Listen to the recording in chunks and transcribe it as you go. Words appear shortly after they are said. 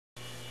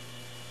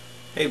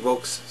Hey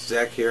folks,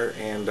 Zach here,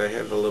 and I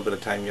have a little bit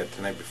of time yet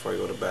tonight before I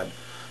go to bed.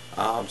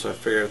 So I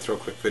figured I'd throw a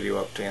quick video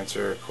up to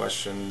answer a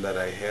question that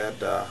I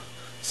had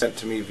sent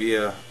to me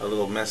via a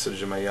little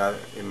message in my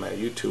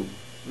YouTube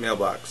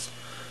mailbox.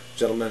 A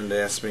gentleman had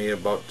asked me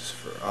about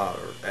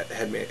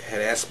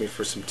had asked me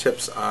for some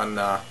tips on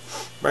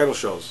bridal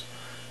shows,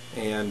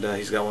 and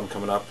he's got one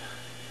coming up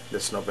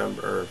this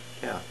November, or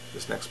yeah,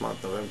 this next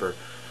month, November.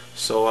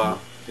 So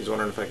he's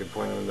wondering if I could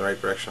point him in the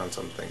right direction on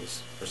some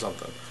things or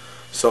something.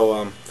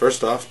 So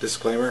first off,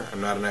 disclaimer,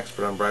 I'm not an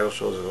expert on bridal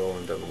shows. I've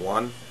only done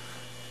one,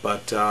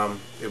 but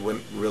it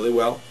went really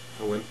well.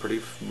 It went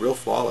real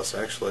flawless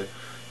actually.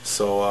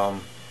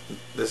 So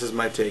this is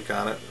my take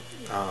on it,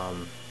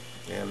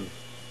 and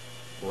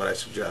what I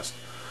suggest.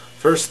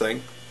 First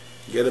thing,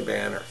 get a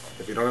banner.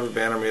 If you don't have a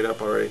banner made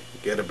up already,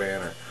 get a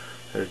banner.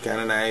 They're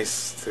kind of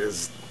nice.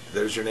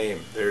 There's your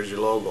name, there's your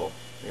logo,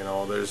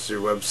 there's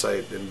your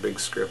website in big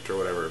script or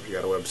whatever if you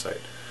got a website.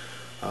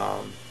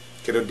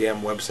 Get a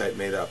damn website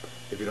made up.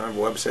 If you don't have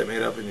a website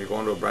made up and you're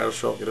going to a bridal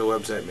show, get a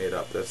website made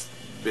up. That's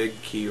the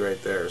big key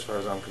right there as far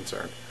as I'm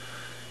concerned.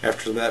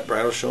 After that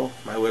bridal show,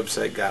 my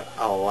website got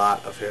a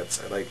lot of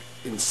hits. Like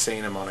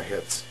insane amount of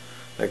hits.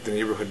 Like the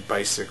neighborhood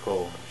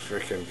bicycle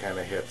freaking kind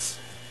of hits.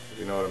 If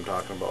you know what I'm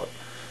talking about.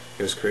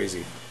 It was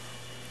crazy.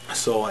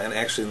 So, and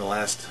actually in the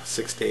last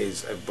 6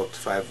 days I've booked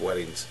 5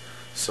 weddings.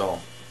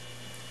 So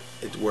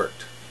it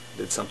worked.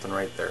 Did something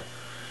right there.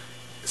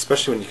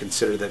 Especially when you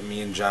consider that me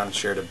and John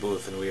shared a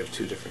booth and we have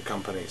 2 different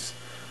companies.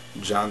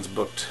 John's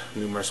booked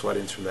numerous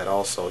weddings from that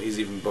also. He's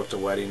even booked a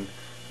wedding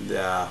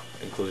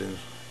including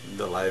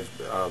the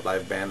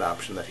live band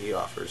option that he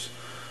offers.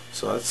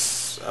 So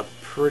that's a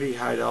pretty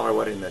high dollar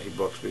wedding that he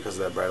booked because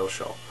of that bridal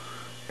show.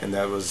 And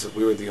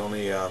we were the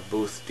only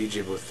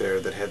DJ booth there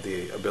that had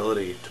the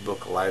ability to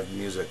book live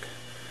music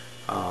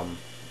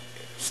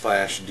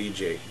slash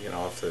DJ,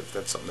 if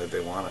that's something that they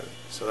wanted.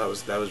 So that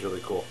was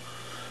really cool.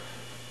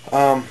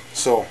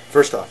 So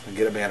first off,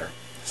 get a banner.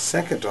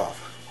 Second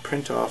off,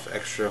 print off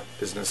extra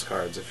business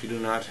cards. If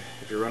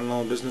you're running low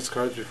on business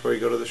cards before you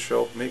go to the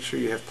show, make sure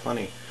you have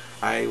plenty.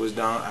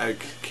 I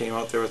came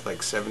out there with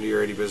like 70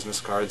 or 80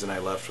 business cards and I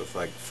left with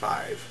like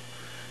 5.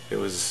 It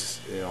was,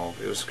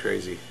 it was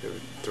crazy. They were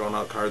throwing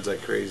out cards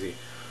like crazy.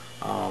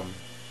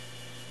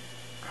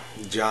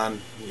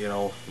 John,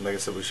 like I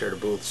said, we shared a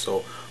booth,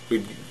 so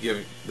we'd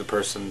give the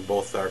person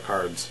both our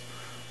cards.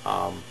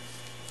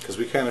 Because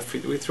we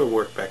throw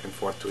work back and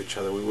forth to each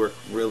other. We work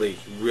really,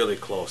 really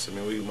close. I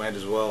mean, we might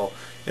as well,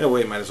 in a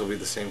way, might as well be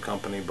the same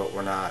company, but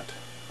we're not.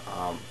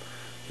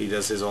 He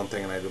does his own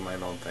thing, and I do my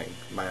own thing.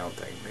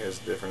 He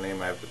has a different name.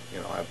 I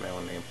have my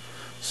own name.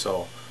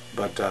 So,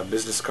 but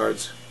business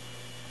cards,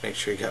 make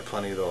sure you got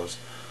plenty of those.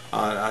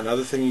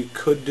 Another thing you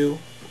could do,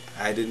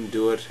 I didn't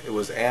do it. It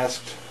was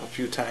asked a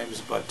few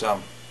times, but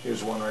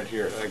here's one right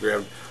here. I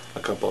grabbed a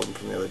couple of them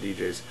from the other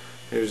DJs.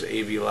 Here's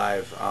AV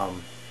Live.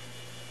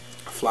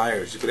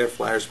 Flyers. You could have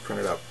flyers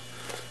printed up.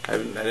 I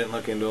didn't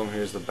look into them.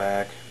 Here's the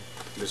back.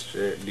 This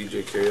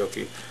DJ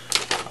karaoke.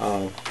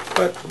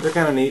 But they're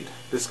kind of neat.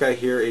 This guy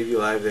here, AV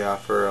Live, they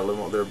offer a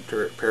limo.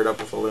 They're paired up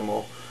with a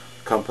limo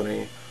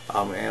company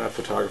and a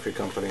photography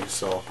company.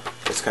 So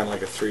it's kind of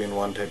like a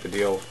 3-in-1 type of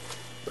deal.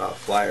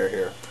 Flyer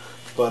here.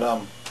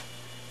 But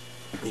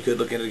you could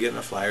look into getting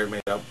a flyer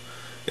made up.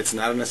 It's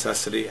not a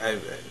necessity.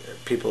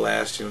 People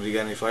asked, do you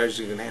got any flyers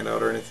you can hand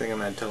out or anything?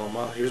 And I tell them,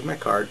 well, here's my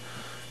card.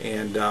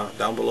 And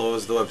down below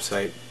is the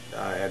website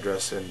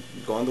address, and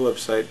go on the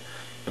website,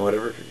 and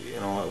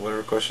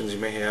whatever questions you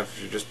may have,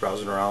 if you're just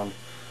browsing around,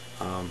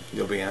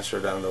 you'll be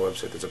answered on the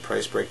website. There's a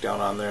price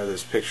breakdown on there.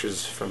 There's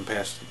pictures from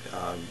past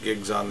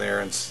gigs on there,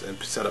 and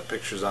set up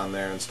pictures on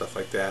there and stuff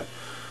like that,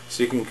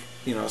 so you can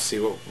see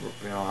what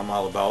I'm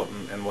all about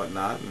and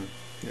whatnot, and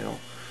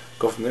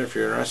go from there. If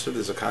you're interested,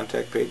 there's a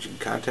contact page. You can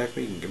contact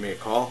me. You can give me a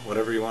call.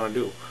 Whatever you want to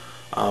do.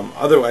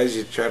 Otherwise,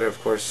 you try to,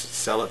 of course,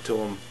 sell it to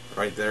them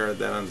right there,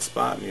 then on the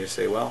spot, and you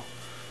say, well,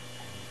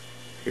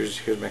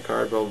 here's my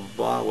card, blah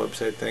blah blah,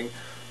 website thing.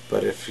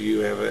 But if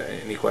you have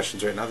any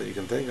questions right now that you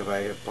can think of,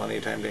 I have plenty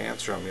of time to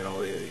answer them.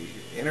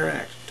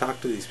 Interact,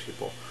 talk to these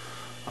people.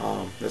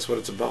 That's what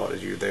it's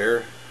about. You're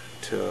there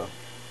to.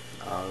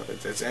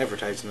 It's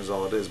advertising is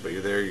all it is, but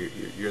you're there.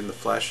 You're in the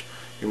flesh.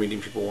 You're meeting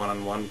people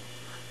one-on-one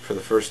for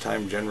the first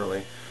time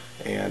generally,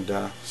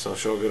 and so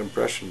show a good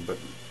impression.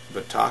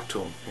 But talk to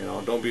them.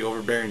 Don't be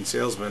overbearing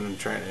salesmen and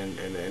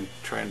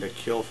trying to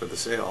kill for the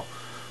sale,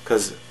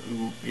 because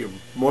you're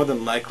more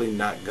than likely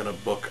not going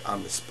to book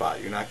on the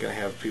spot. You're not going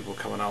to have people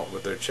coming out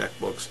with their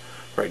checkbooks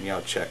writing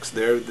out checks.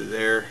 They're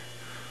at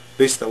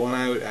least the one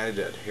I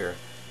did here.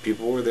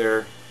 People were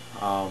there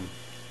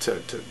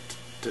to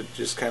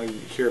just kind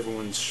of hear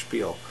everyone's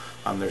spiel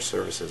on their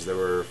services. There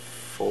were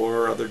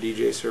 4 other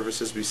DJ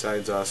services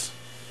besides us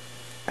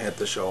at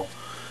the show.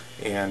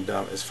 And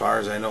as far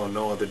as I know,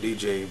 no other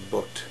DJ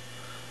booked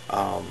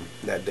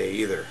that day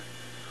either.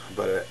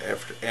 But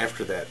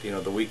after that,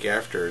 the week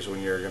after is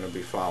when you're going to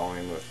be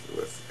following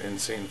with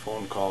insane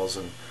phone calls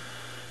and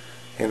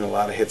a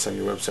lot of hits on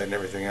your website and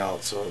everything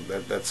else. So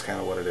that's kind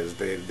of what it is.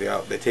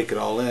 They take it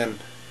all in,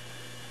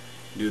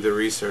 do the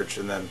research,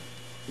 and then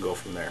go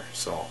from there.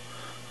 So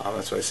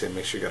that's why I say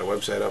make sure you got a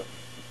website up.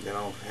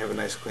 Have a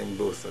nice clean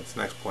booth. That's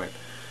the next point.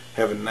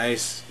 Have a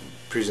nice,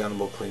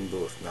 presentable, clean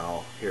booth.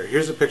 Now,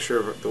 here's a picture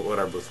of what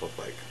our booth looked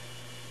like.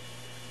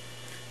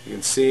 You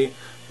can see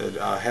that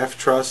half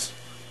truss,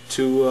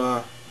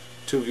 two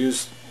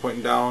views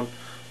pointing down,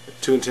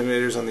 two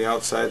intimidators on the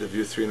outside, the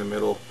view 3 in the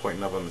middle,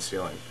 pointing up on the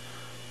ceiling.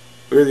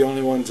 We were the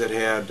only ones that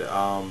had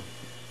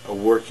a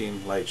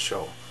working light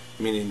show,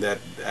 meaning that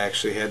I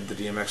actually had the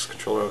DMX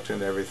controller hooked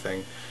into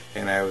everything,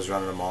 and I was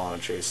running them all on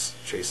a chase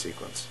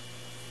sequence.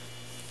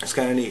 It's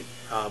kind of neat.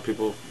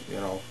 People,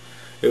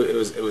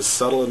 it was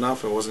subtle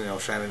enough. It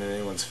wasn't shining in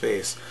anyone's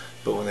face,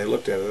 but when they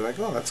looked at it, they're like,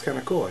 "Oh, that's kind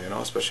of cool,"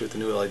 especially with the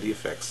new LED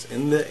effects.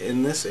 In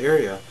this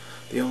area,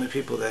 the only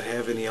people that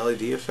have any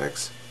LED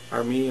effects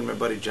are me and my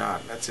buddy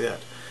John. That's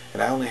it.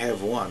 And I only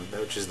have one,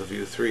 which is the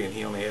View 3, and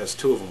he only has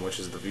 2 of them, which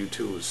is the View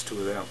 2s, 2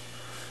 of them.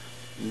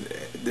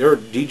 There were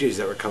DJs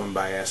that were coming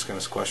by asking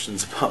us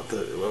questions about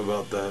the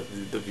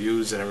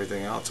views and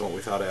everything else and what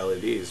we thought of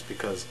LEDs,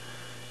 because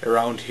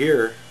around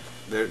here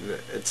it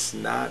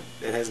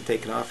hasn't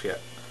taken off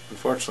yet.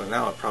 Unfortunately,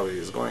 now it probably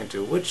is going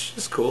to, which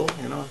is cool,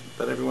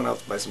 But everyone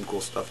else buys some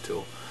cool stuff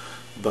too.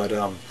 But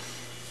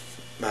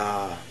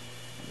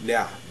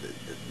yeah,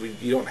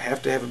 you don't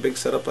have to have a big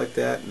setup like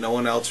that. No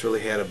one else really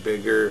had a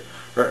bigger,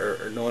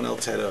 or no one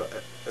else had a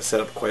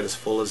setup quite as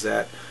full as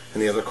that. In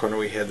the other corner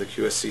we had the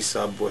QSC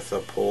sub with a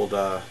pulled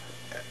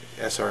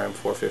SRM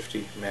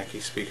 450 Mackie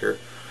speaker,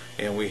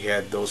 and we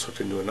had those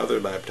hooked into another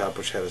laptop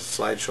which had a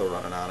slideshow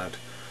running on it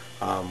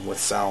with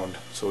sound.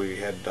 So we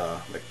had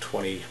like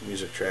 20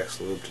 music tracks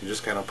looped and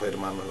just kind of played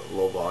them on a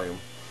low volume.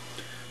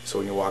 So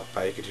when you walked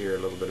by you could hear a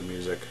little bit of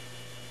music.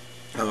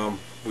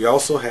 We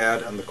also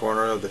had on the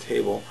corner of the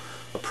table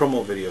a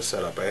promo video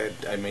set up.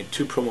 I made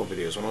 2 promo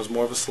videos. One was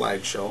more of a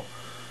slideshow,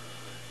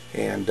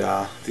 and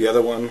the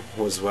other one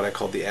was what I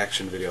called the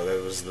action video.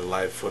 That was the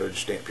live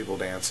footage, people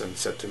dancing,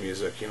 set to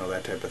music,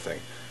 that type of thing.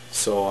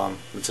 So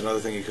it's another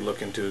thing you could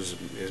look into is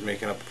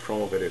making up a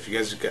promo video. If you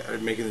guys are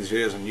making these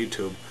videos on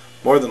YouTube,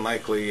 more than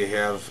likely you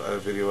have a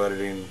video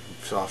editing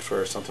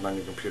software or something on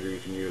your computer you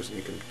can use, and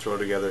you can throw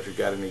together, if you've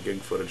got any gig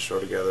footage, throw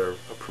together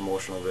a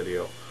promotional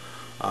video.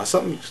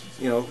 Something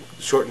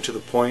short and to the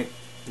point.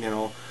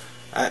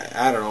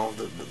 I don't know,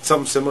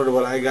 something similar to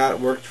what I got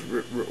would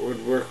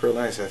work real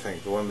nice. I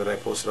think the one that I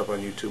posted up on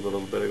YouTube a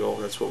little bit ago,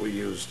 that's what we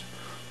used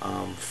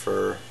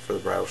for the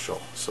bridal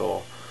show.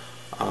 So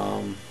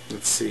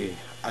let's see,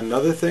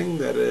 another thing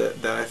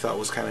that I thought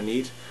was kind of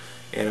neat,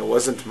 and it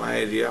wasn't my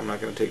idea, I'm not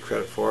going to take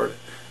credit for it.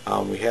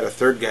 We had a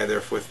third guy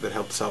there that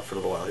helped us out for a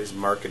little while. He's a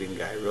marketing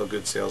guy, real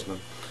good salesman.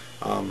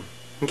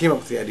 He came up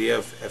with the idea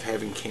of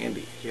having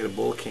candy. He had a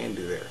bowl of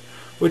candy there,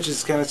 which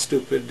is kind of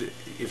stupid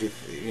if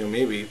you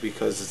maybe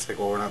because it's like,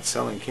 well, we're not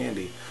selling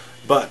candy,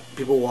 but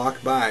people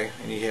walk by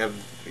and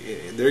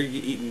they're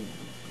eating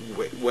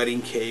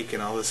wedding cake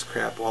and all this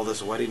crap, all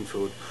this wedding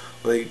food.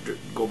 Well, they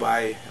go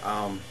by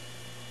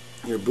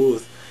your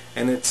booth,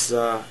 and it's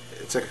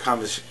like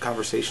a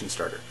conversation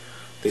starter.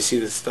 They see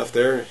this stuff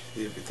there.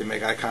 If they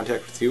make eye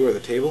contact with you or the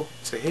table,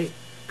 say, "Hey,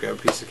 grab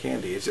a piece of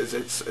candy."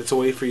 It's a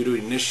way for you to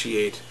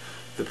initiate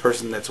the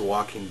person that's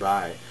walking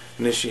by,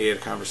 initiate a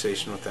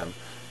conversation with them.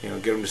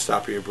 Get them to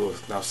stop at your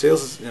booth. Now,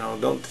 sales is,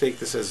 don't take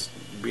this as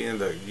being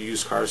the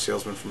used car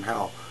salesman from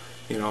hell.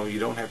 You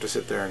don't have to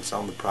sit there and sell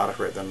them the product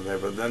right then and there.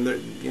 But then,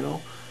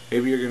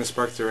 maybe you're going to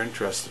spark their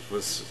interest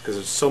because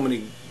there's so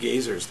many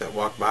gazers that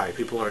walk by.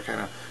 People are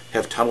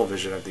have tunnel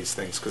vision at these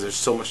things because there's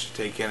so much to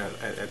take in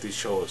at these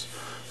shows.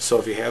 So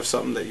if you have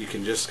something that you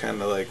can just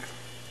kind of like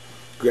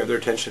grab their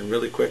attention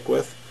really quick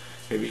with,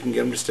 maybe you can get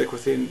them to stick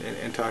with you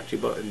and talk to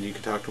you about, and you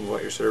can talk to them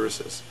about your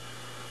services.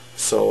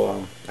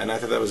 So, and I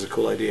thought that was a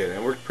cool idea, and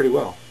it worked pretty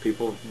well.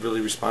 People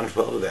really responded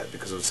well to that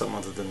because it was something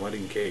other than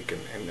wedding cake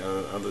and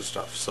other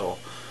stuff. So,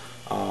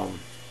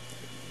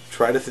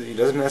 try to. It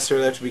doesn't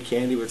necessarily have to be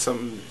candy, but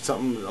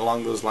something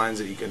along those lines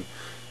that you can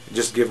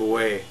just give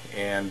away.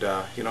 And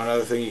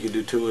another thing you can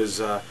do too is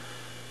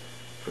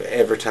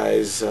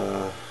advertise.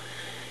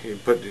 You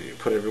put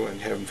everyone,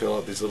 have them fill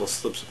out these little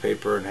slips of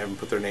paper and have them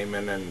put their name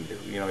in, and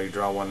you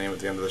draw one name at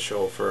the end of the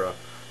show for a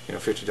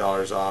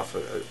 $50 off a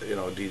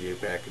DJ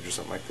package or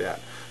something like that.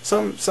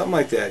 Something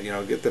like that.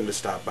 Get them to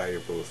stop by your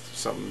booth.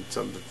 Something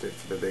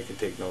that they can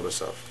take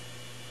notice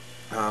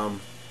of.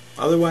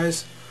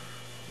 Otherwise,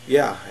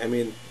 yeah, I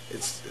mean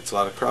it's a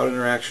lot of crowd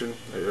interaction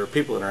or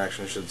people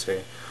interaction, I should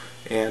say,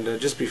 and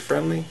just be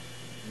friendly,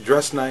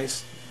 dress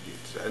nice,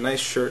 a nice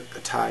shirt, a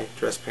tie,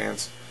 dress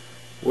pants,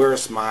 wear a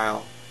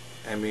smile.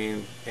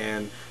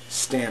 And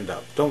stand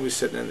up. Don't be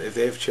sitting in. If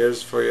they have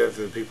chairs for you, if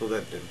the people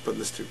that put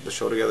the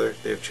show together,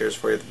 they have chairs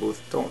for you at the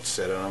booth, don't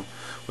sit on them.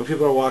 When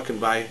people are walking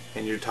by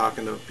and you're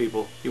talking to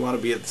people, you want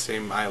to be at the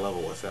same eye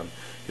level with them.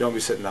 You don't be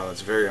sitting down.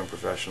 It's very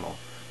unprofessional.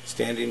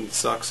 Standing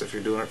sucks if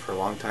you're doing it for a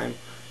long time,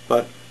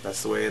 but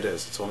that's the way it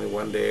is. It's only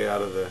one day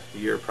out of the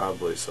year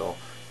probably, so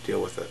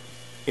deal with it.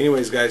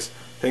 Anyways, guys,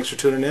 thanks for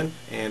tuning in,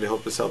 and I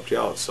hope this helped you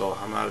out. So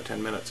I'm out of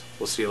 10 minutes.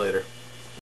 We'll see you later.